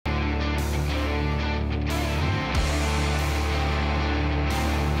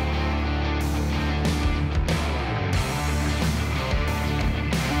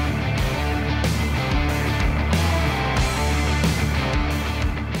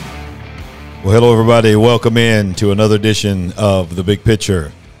Well, hello, everybody. Welcome in to another edition of The Big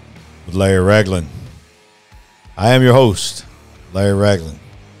Picture with Larry Ragland. I am your host, Larry Ragland.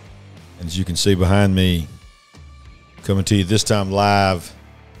 And as you can see behind me, coming to you this time live,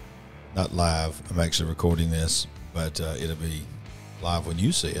 not live, I'm actually recording this, but it'll be live when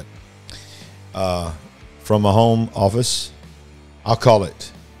you see it, from my home office. I'll call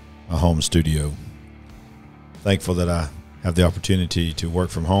it my home studio. Thankful that I have the opportunity to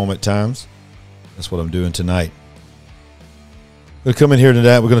work from home at times. That's what I'm doing tonight. I'm going to come in here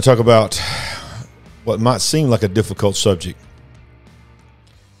tonight. We're going to talk about what might seem like a difficult subject.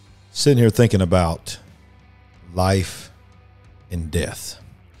 Sitting here thinking about life and death.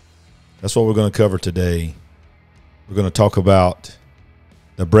 That's what we're going to cover today. We're going to talk about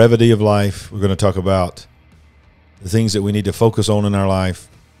the brevity of life. We're going to talk about the things that we need to focus on in our life,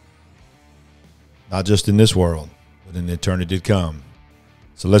 not just in this world, but in the eternity to come.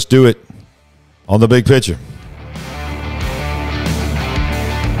 So let's do it on The Big Picture.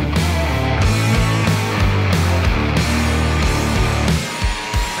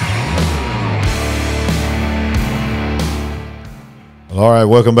 Well, all right,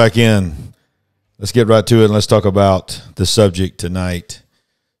 welcome back in. Let's get right to it and let's talk about the subject tonight.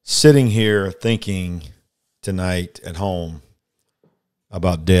 Sitting here thinking tonight at home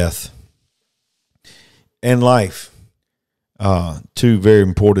about death and life. Two very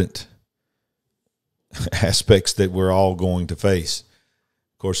important aspects that we're all going to face.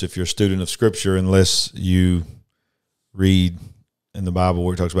 Of course, if you're a student of Scripture, unless you read in the Bible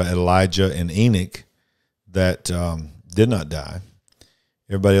where it talks about Elijah and Enoch that did not die,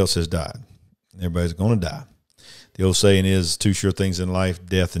 everybody else has died. Everybody's going to die. The old saying is two sure things in life,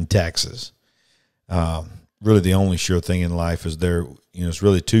 death and taxes. Really the only sure thing in life is it's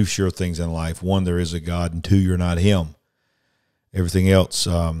really two sure things in life. One, there is a God, and two, you're not him. Everything else,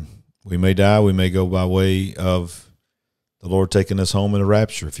 we may die, we may go by way of the Lord taking us home in a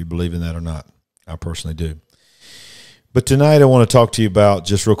rapture, if you believe in that or not. I personally do. But tonight I want to talk to you about,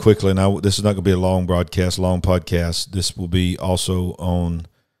 just real quickly, and this is not going to be a long broadcast, long podcast. This will be also on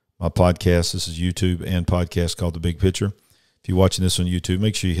my podcast. This is YouTube and podcast called The Big Picture. If you're watching this on YouTube,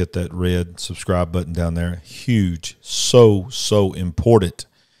 make sure you hit that red subscribe button down there. Huge, so important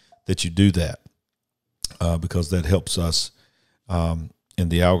that you do that because that helps us in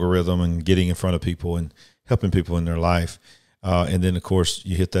the algorithm and getting in front of people and helping people in their life. And then, of course,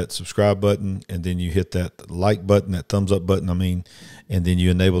 you hit that subscribe button, and then you hit that like button, that thumbs up button, and then you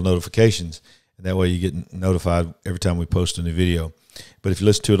enable notifications. And that way you get notified every time we post a new video. But if you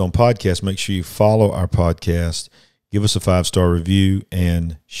listen to it on podcast, make sure you follow our podcast, give us a 5-star review,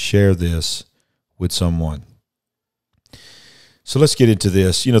 and share this with someone. So let's get into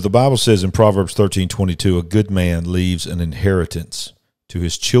this. The Bible says in Proverbs 13:22, a good man leaves an inheritance to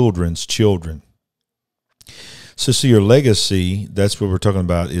his children's children. So see, your legacy, that's what we're talking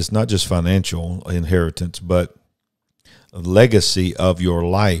about, is not just financial inheritance, but a legacy of your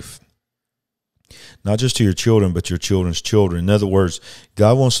life. Not just to your children, but your children's children. In other words,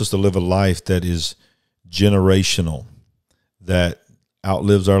 God wants us to live a life that is generational, that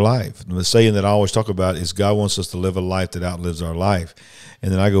outlives our life. And the saying that I always talk about is God wants us to live a life that outlives our life.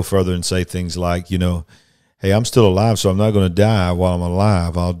 And then I go further and say things like, hey, I'm still alive, so I'm not going to die while I'm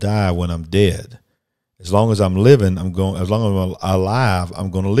alive. I'll die when I'm dead. As long as I'm living, as long as I'm alive,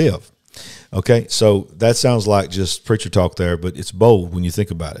 I'm going to live. Okay, so that sounds like just preacher talk there, but it's bold when you think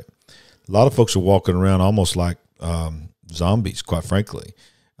about it. A lot of folks are walking around almost like zombies, quite frankly,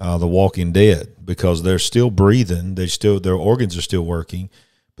 the walking dead, because they're still breathing, their organs are still working,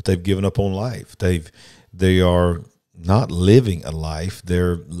 but they've given up on life. They are not living a life;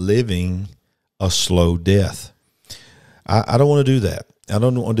 they're living a slow death. I don't want to do that. I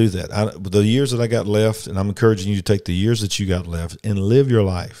don't want to do that. The years that I got left, and I'm encouraging you to take the years that you got left and live your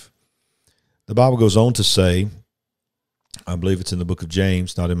life. The Bible goes on to say, I believe it's in the book of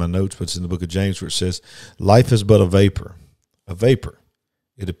James, not in my notes, but it's in the book of James, where it says, life is but a vapor. A vapor.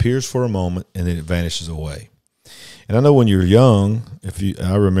 It appears for a moment and then it vanishes away. And I know when you're young,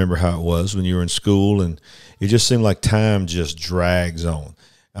 I remember how it was when you were in school, and it just seemed like time just drags on.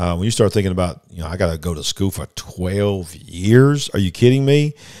 When you start thinking about, I got to go to school for 12 years. Are you kidding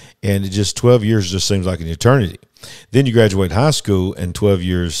me? And 12 years just seems like an eternity. Then you graduate high school and 12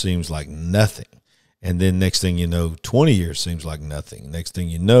 years seems like nothing. And then next thing you know, 20 years seems like nothing. Next thing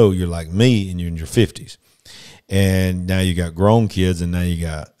you know, you're like me and you're in your 50s. And now you got grown kids, and now you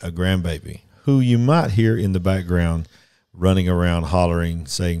got a grandbaby who you might hear in the background running around hollering,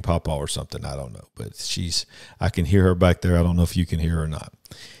 saying Papa or something. I don't know. But I can hear her back there. I don't know if you can hear her or not.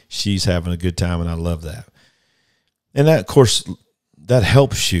 She's having a good time, and I love that. And that, of course, that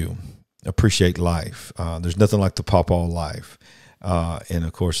helps you. appreciate life. There's nothing like the pawpaw life. And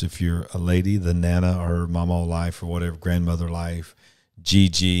of course, if you're a lady, the nana or mama life or whatever, grandmother life,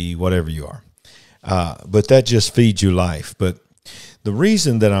 Gigi, whatever you are. But that just feeds you life. But the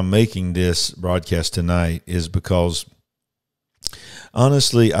reason that I'm making this broadcast tonight is because,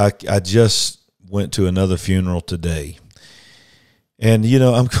 honestly, I just went to another funeral today. And,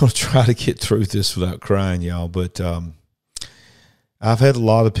 I'm going to try to get through this without crying, y'all. But I've had a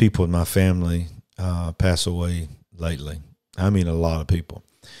lot of people in my family pass away lately. I mean, a lot of people.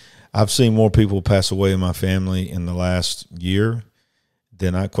 I've seen more people pass away in my family in the last year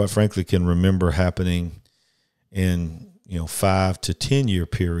than I, quite frankly, can remember happening in 5 to 10 year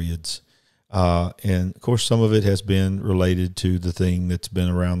periods. And of course, some of it has been related to the thing that's been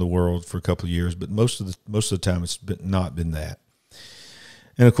around the world for a couple of years, but most of the time it's not been that.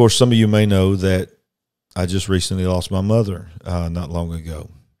 And of course, some of you may know that I just recently lost my mother not long ago.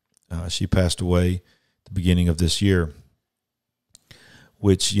 She passed away at the beginning of this year,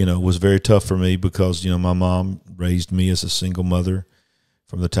 which was very tough for me because my mom raised me as a single mother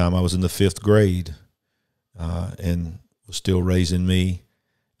from the time I was in the 5th grade, and was still raising me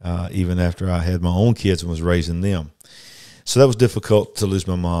even after I had my own kids and was raising them. So that was difficult to lose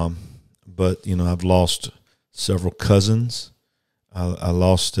my mom. But I've lost several cousins. I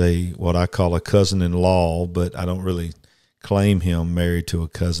lost what I call a cousin-in-law, but I don't really claim him married to a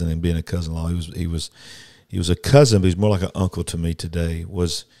cousin and being a cousin-in-law. He was a cousin, but he's more like an uncle to me today.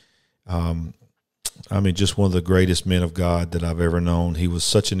 Just one of the greatest men of God that I've ever known. He was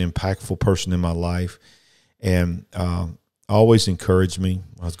such an impactful person in my life, and always encouraged me.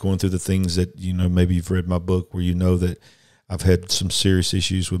 I was going through the things that, maybe you've read my book where that I've had some serious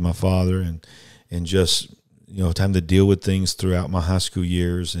issues with my father and just, time to deal with things throughout my high school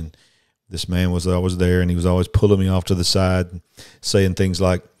years. And this man was always there, and he was always pulling me off to the side and saying things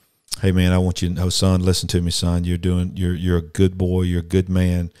like, "Hey man, I want you to know, son, listen to me, son. You're a good boy. You're a good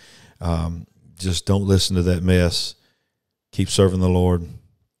man. Just don't listen to that mess. Keep serving the Lord."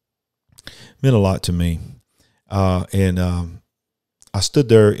 It meant a lot to me. And I stood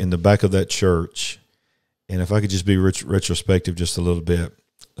there in the back of that church, and if I could just be retrospective just a little bit,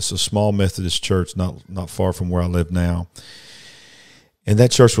 it's a small Methodist church not far from where I live now. And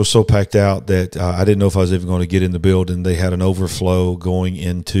that church was so packed out that I didn't know if I was even going to get in the building. They had an overflow going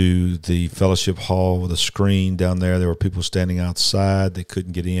into the fellowship hall with a screen down there. There were people standing outside. They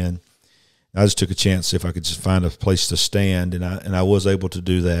couldn't get in. I just took a chance to see if I could just find a place to stand, and I was able to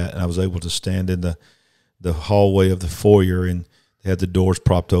do that. And I was able to stand in the hallway of the foyer, and they had the doors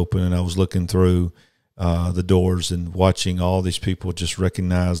propped open, and I was looking through the doors and watching all these people just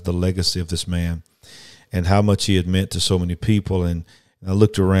recognize the legacy of this man and how much he had meant to so many people. And I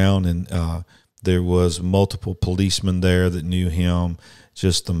looked around, and there was multiple policemen there that knew him.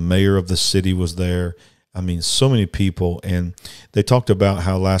 Just the mayor of the city was there. I mean, so many people. And they talked about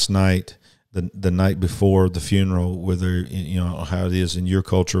how last night, the night before the funeral, whether how it is in your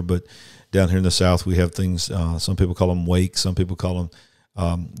culture, but down here in the South, we have things, some people call them wakes, some people call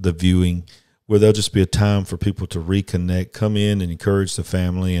them the viewing, where there'll just be a time for people to reconnect, come in and encourage the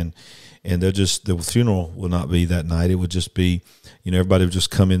family. And the funeral will not be that night. It would just be, everybody would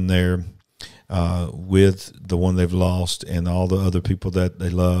just come in there with the one they've lost and all the other people that they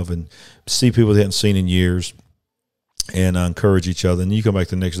love, and see people they hadn't seen in years, and encourage each other. And you come back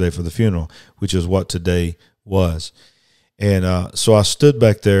the next day for the funeral, which is what today was. And so I stood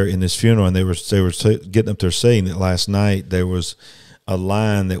back there in this funeral, and they were getting up there saying that last night there was a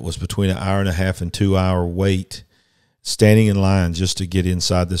line that was between an hour and a half and 2 hour wait, standing in line just to get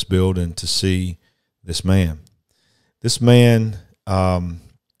inside this building to see this man. This man, I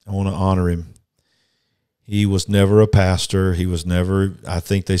want to honor him. He was never a pastor. He was never, I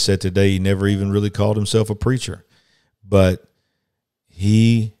think they said today, he never even really called himself a preacher. But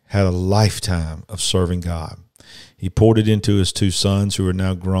he had a lifetime of serving God. He poured it into his 2 sons who are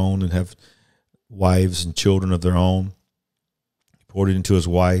now grown and have wives and children of their own. He poured it into his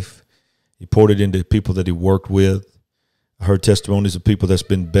wife. He poured it into people that he worked with. I heard testimonies of people that's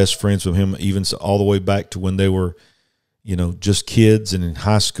been best friends with him, even all the way back to when they were, just kids and in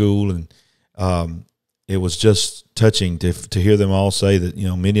high school. And it was just touching to hear them all say that,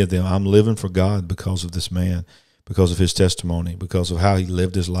 many of them, I'm living for God because of this man, because of his testimony, because of how he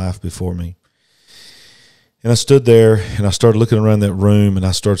lived his life before me. And I stood there, and I started looking around that room, and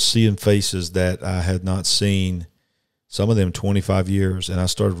I started seeing faces that I had not seen, some of them 25 years, and I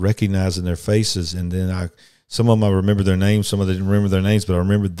started recognizing their faces. And then some of them I remember their names, some of them didn't remember their names, but I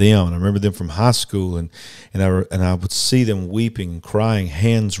remembered them, and I remembered them from high school, and I would see them weeping and crying,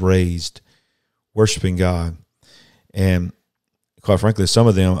 hands raised, worshiping God. And quite frankly, some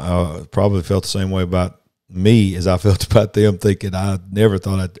of them probably felt the same way about me as I felt about them, thinking I never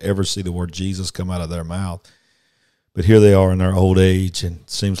thought I'd ever see the word Jesus come out of their mouth. But here they are in their old age, and it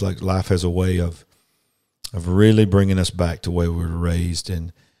seems like life has a way of really bringing us back to where we were raised.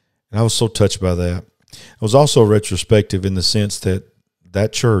 And I was so touched by that. I was also retrospective in the sense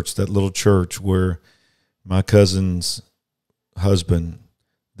that church, that little church where my cousin's husband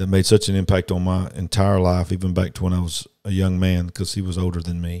that made such an impact on my entire life, even back to when I was a young man because he was older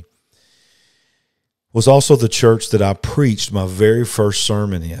than me, was also the church that I preached my very first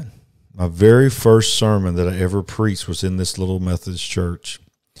sermon in. My very first sermon that I ever preached was in this little Methodist church.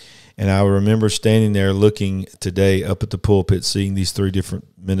 And I remember standing there looking today up at the pulpit, seeing these three different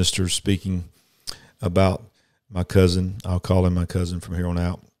ministers speaking about my cousin. I'll call him my cousin from here on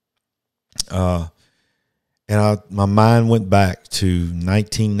out. My mind went back to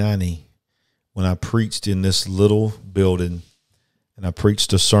 1990 when I preached in this little building, and I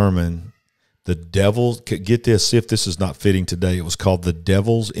preached a sermon. The devil, get this, see if this is not fitting today. It was called The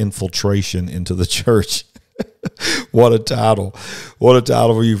Devil's Infiltration into the Church. What a title. What a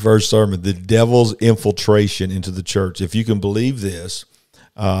title for your first sermon. The Devil's Infiltration into the Church. If you can believe this,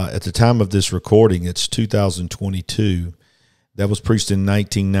 at the time of this recording, it's 2022. That was preached in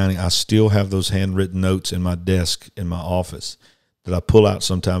 1990. I still have those handwritten notes in my desk in my office that I pull out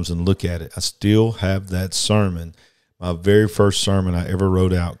sometimes and look at it. I still have that sermon, my very first sermon I ever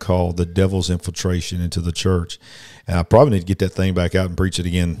wrote out, called The Devil's Infiltration into the Church. And I probably need to get that thing back out and preach it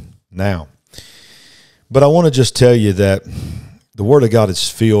again now. But I want to just tell you that the Word of God is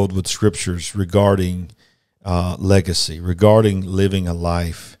filled with scriptures regarding legacy, regarding living a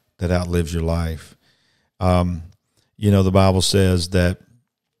life that outlives your life. The Bible says that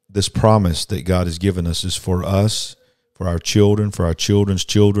this promise that God has given us is for us, for our children, for our children's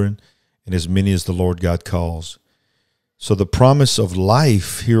children, and as many as the Lord God calls. So the promise of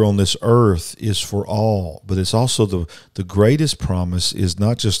life here on this earth is for all, but it's also the greatest promise is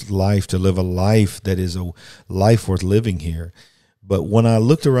not just life, to live a life that is a life worth living here. But when I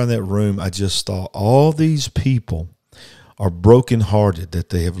looked around that room, I just thought all these people are brokenhearted that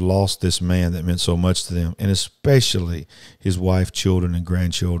they have lost this man that meant so much to them, and especially his wife, children, and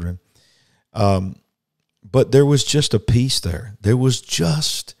grandchildren. But there was just a peace there. There was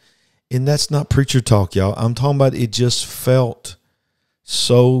just... And that's not preacher talk, y'all. I'm talking about it just felt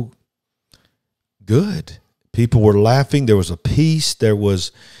so good. People were laughing. There was a peace. There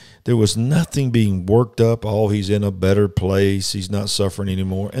was nothing being worked up. Oh, he's in a better place. He's not suffering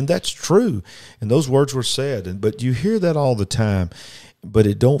anymore. And that's true. And those words were said. But you hear that all the time. But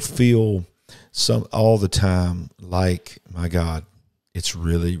it don't feel all the time like, my God, it's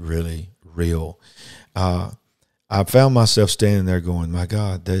really, really real. I found myself standing there going, my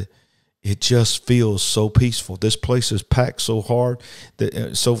God, it just feels so peaceful. This place is packed so hard,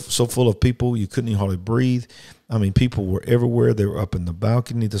 that so full of people you couldn't even hardly breathe. I mean, people were everywhere. They were up in the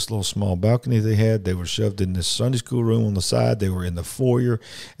balcony, this little small balcony they had. They were shoved in this Sunday school room on the side. They were in the foyer.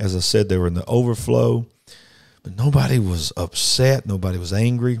 As I said, they were in the overflow. But nobody was upset. Nobody was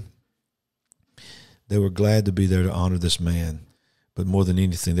angry. They were glad to be there to honor this man. But more than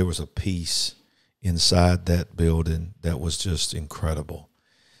anything, there was a peace inside that building that was just incredible.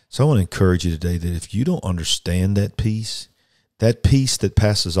 So I want to encourage you today that if you don't understand that peace that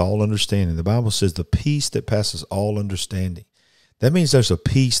passes all understanding, the Bible says the peace that passes all understanding. That means there's a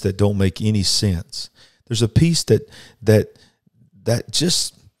peace that don't make any sense. There's a peace that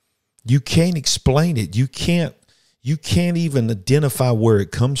just, you can't explain it. You can't even identify where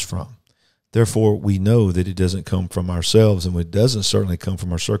it comes from. Therefore, we know that it doesn't come from ourselves, and it doesn't certainly come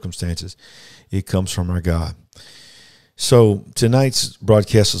from our circumstances. It comes from our God. So tonight's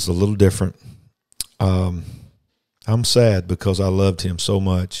broadcast is a little different. I'm sad because I loved him so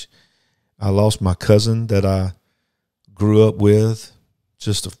much. I lost my cousin that I grew up with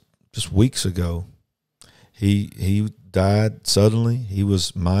just weeks ago. He died suddenly. He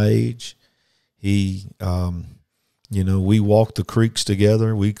was my age. We walked the creeks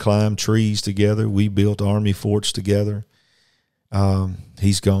together. We climbed trees together. We built army forts together.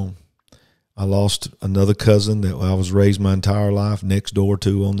 He's gone. I lost another cousin that I was raised my entire life next door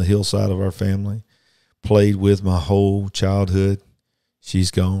to on the hillside of our family. Played with my whole childhood.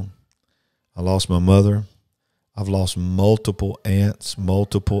 She's gone. I lost my mother. I've lost multiple aunts,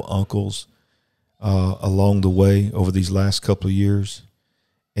 multiple uncles along the way over these last couple of years.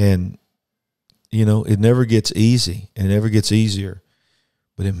 And, it never gets easy and it never gets easier,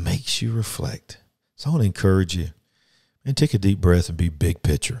 but it makes you reflect. So I want to encourage you, and take a deep breath and be big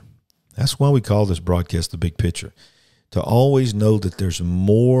picture. That's why we call this broadcast The Big Picture, to always know that there's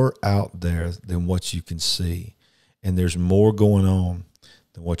more out there than what you can see. and there's more going on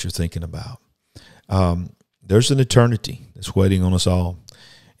than what you're thinking about. There's an eternity that's waiting on us all.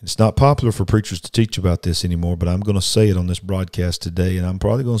 It's not popular for preachers to teach about this anymore, but I'm going to say it on this broadcast today, and I'm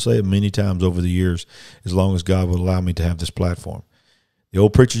probably going to say it many times over the years as long as God will allow me to have this platform. The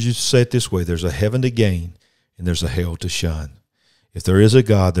old preachers used to say it this way: there's a heaven to gain, and there's a hell to shun. If there is a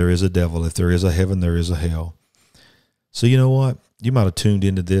God, there is a devil. If there is a heaven, there is a hell. So you know what? You might have tuned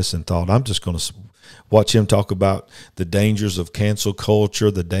into this and thought, I'm just going to watch him talk about the dangers of cancel culture,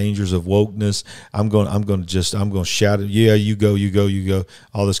 the dangers of wokeness. I'm going to shout it. Yeah, you go,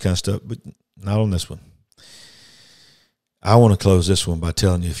 all this kind of stuff, but not on this one. I want to close this one by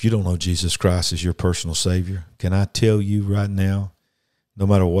telling you, if you don't know Jesus Christ as your personal Savior, can I tell you right now, no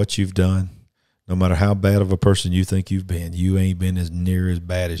matter what you've done, no matter how bad of a person you think you've been, you ain't been as near as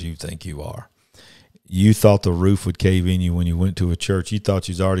bad as you think you are. You thought the roof would cave in you when you went to a church. You thought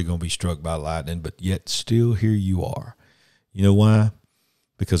you was already going to be struck by lightning, but yet still here you are. You know why?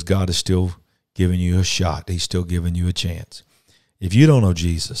 Because God is still giving you a shot. He's still giving you a chance. If you don't know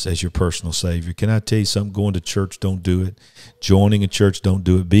Jesus as your personal Savior, can I tell you something? Going to church, don't do it. Joining a church, don't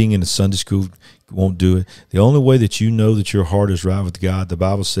do it. Being in a Sunday school, won't do it. The only way that you know that your heart is right with God, the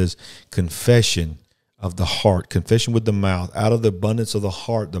Bible says confession of the heart, confession with the mouth. Out of the abundance of the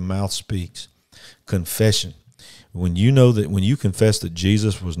heart, the mouth speaks. Confession. When you know that, when you confess that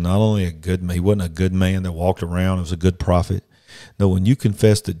Jesus was not only a good man, he wasn't a good man that walked around, he was a good prophet. No, when you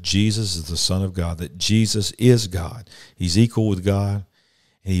confess that Jesus is the Son of God, that Jesus is God, he's equal with God,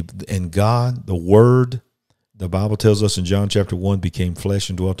 and God, the Word, the Bible tells us in John chapter 1, became flesh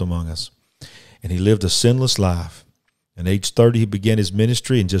and dwelt among us. And he lived a sinless life. At age 30, he began his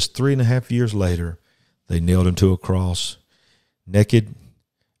ministry, and just 3.5 years later, they nailed him to a cross, naked,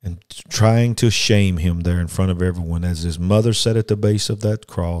 and trying to shame him there in front of everyone. As his mother sat at the base of that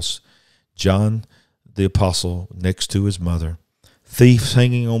cross, John the apostle next to his mother, thieves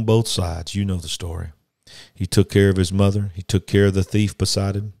hanging on both sides. You know the story. He took care of his mother. He took care of the thief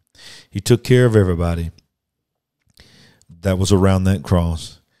beside him. He took care of everybody that was around that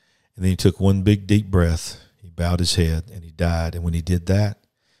cross. And then he took one big deep breath. He bowed his head and he died. And when he did that,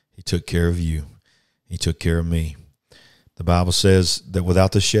 he took care of you. He took care of me. The Bible says that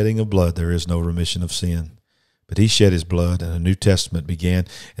without the shedding of blood, there is no remission of sin. But he shed his blood, and a New Testament began.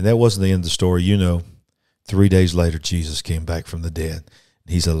 And that wasn't the end of the story. You know, 3 days later, Jesus came back from the dead.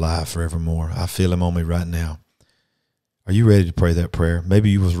 He's alive forevermore. I feel him on me right now. Are you ready to pray that prayer?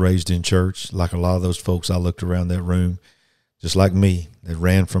 Maybe you was raised in church like a lot of those folks. I looked around that room, just like me, that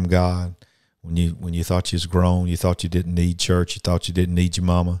ran from God. When you thought you was grown, you thought you didn't need church, you thought you didn't need your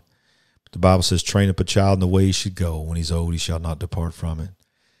mama. The Bible says, train up a child in the way he should go. When he's old, he shall not depart from it.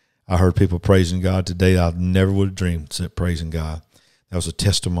 I heard people praising God today. I never would have dreamed except praising God. That was a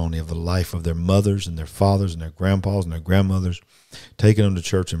testimony of the life of their mothers and their fathers and their grandpas and their grandmothers, taking them to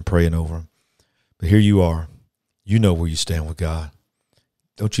church and praying over them. But here you are. You know where you stand with God.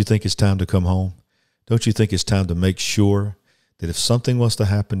 Don't you think it's time to come home? Don't you think it's time to make sure that if something was to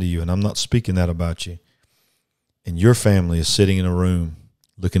happen to you, and I'm not speaking that about you, and your family is sitting in a room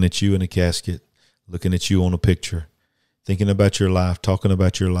looking at you in a casket, looking at you on a picture, thinking about your life, talking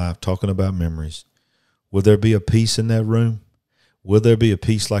about memories. Will there be a peace in that room? Will there be a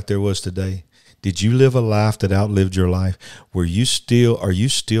peace like there was today? Did you live a life that outlived your life? Are you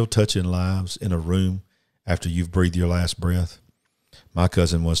still touching lives in a room after you've breathed your last breath? My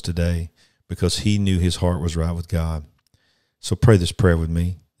cousin was today because he knew his heart was right with God. So pray this prayer with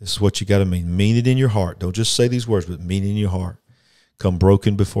me. This is what you got to mean. Mean it in your heart. Don't just say these words, but mean it in your heart. Come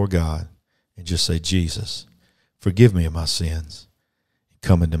broken before God and just say, Jesus, forgive me of my sins.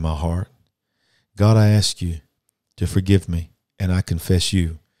 Come into my heart. God, I ask you to forgive me, and I confess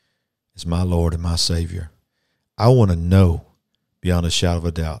you as my Lord and my Savior. I want to know beyond a shadow of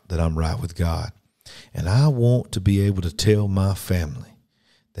a doubt that I'm right with God. And I want to be able to tell my family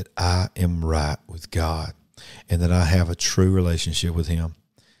that I am right with God and that I have a true relationship with him.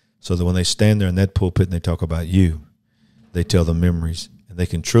 So that when they stand there in that pulpit and they talk about you, they tell the memories, and they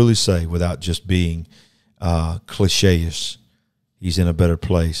can truly say, without just being cliche-ish, he's in a better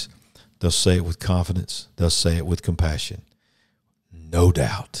place. They'll say it with confidence. They'll say it with compassion. No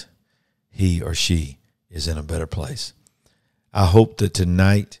doubt he or she is in a better place. I hope that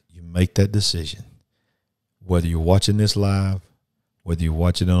tonight you make that decision, whether you're watching this live, whether you're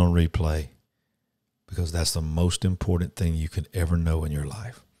watching it on replay, because that's the most important thing you can ever know in your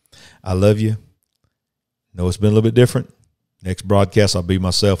life. I love you. Know it's been a little bit different. Next broadcast, I'll be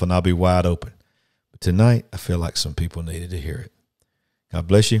myself and I'll be wide open. But tonight, I feel like some people needed to hear it. God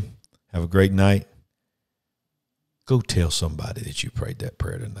bless you. Have a great night. Go tell somebody that you prayed that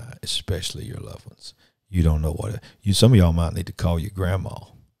prayer tonight, especially your loved ones. you don't know what some of y'all might need to call your grandma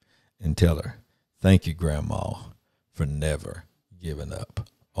and tell her, thank you, Grandma, for never giving up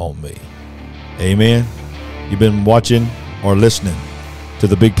on me. Amen. You've been watching or listening to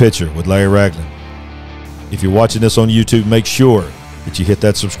The Big Picture with Larry Ragland. If you're watching this on YouTube, make sure that you hit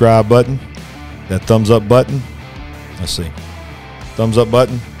that subscribe button, that thumbs up button. Let's see. Thumbs up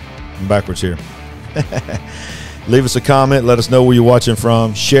button. I'm backwards here. Leave us a comment. Let us know where you're watching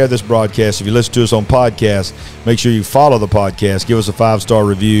from. Share this broadcast. If you listen to us on podcast, make sure you follow the podcast. Give us a 5-star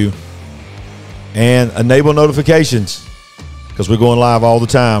review. And enable notifications, because we're going live all the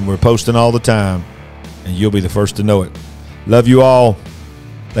time. We're posting all the time. And you'll be the first to know it. Love you all.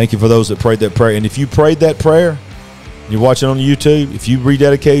 Thank you for those that prayed that prayer. And if you prayed that prayer, you're watching on YouTube, if you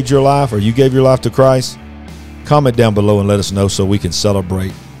rededicated your life or you gave your life to Christ, comment down below and let us know so we can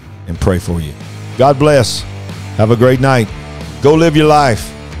celebrate and pray for you. God bless. Have a great night. Go live your life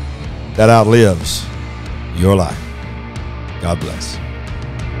that outlives your life. God bless.